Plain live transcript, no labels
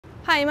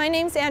Hi, my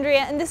name's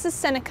Andrea and this is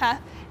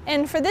Seneca.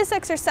 And for this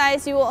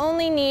exercise, you will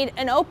only need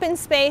an open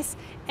space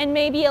and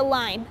maybe a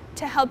line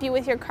to help you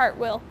with your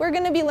cartwheel. We're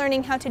going to be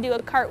learning how to do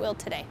a cartwheel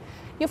today.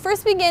 You'll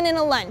first begin in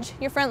a lunge.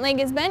 Your front leg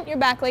is bent, your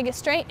back leg is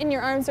straight, and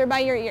your arms are by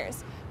your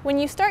ears. When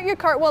you start your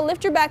cartwheel,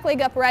 lift your back leg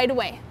up right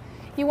away.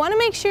 You want to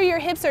make sure your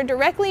hips are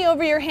directly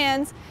over your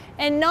hands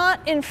and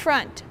not in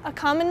front. A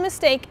common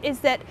mistake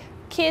is that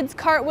kids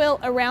cartwheel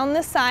around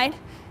the side.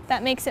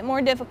 That makes it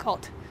more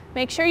difficult.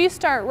 Make sure you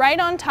start right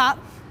on top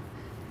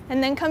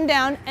and then come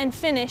down and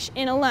finish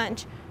in a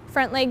lunge.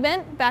 Front leg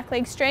bent, back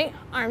leg straight,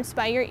 arms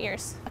by your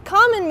ears. A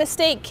common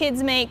mistake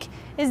kids make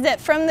is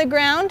that from the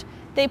ground,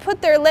 they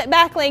put their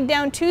back leg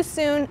down too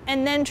soon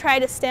and then try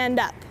to stand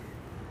up.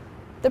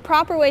 The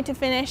proper way to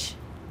finish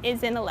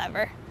is in a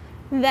lever,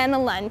 then a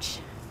lunge.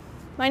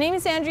 My name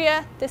is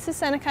Andrea, this is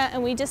Seneca,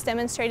 and we just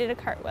demonstrated a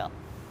cartwheel.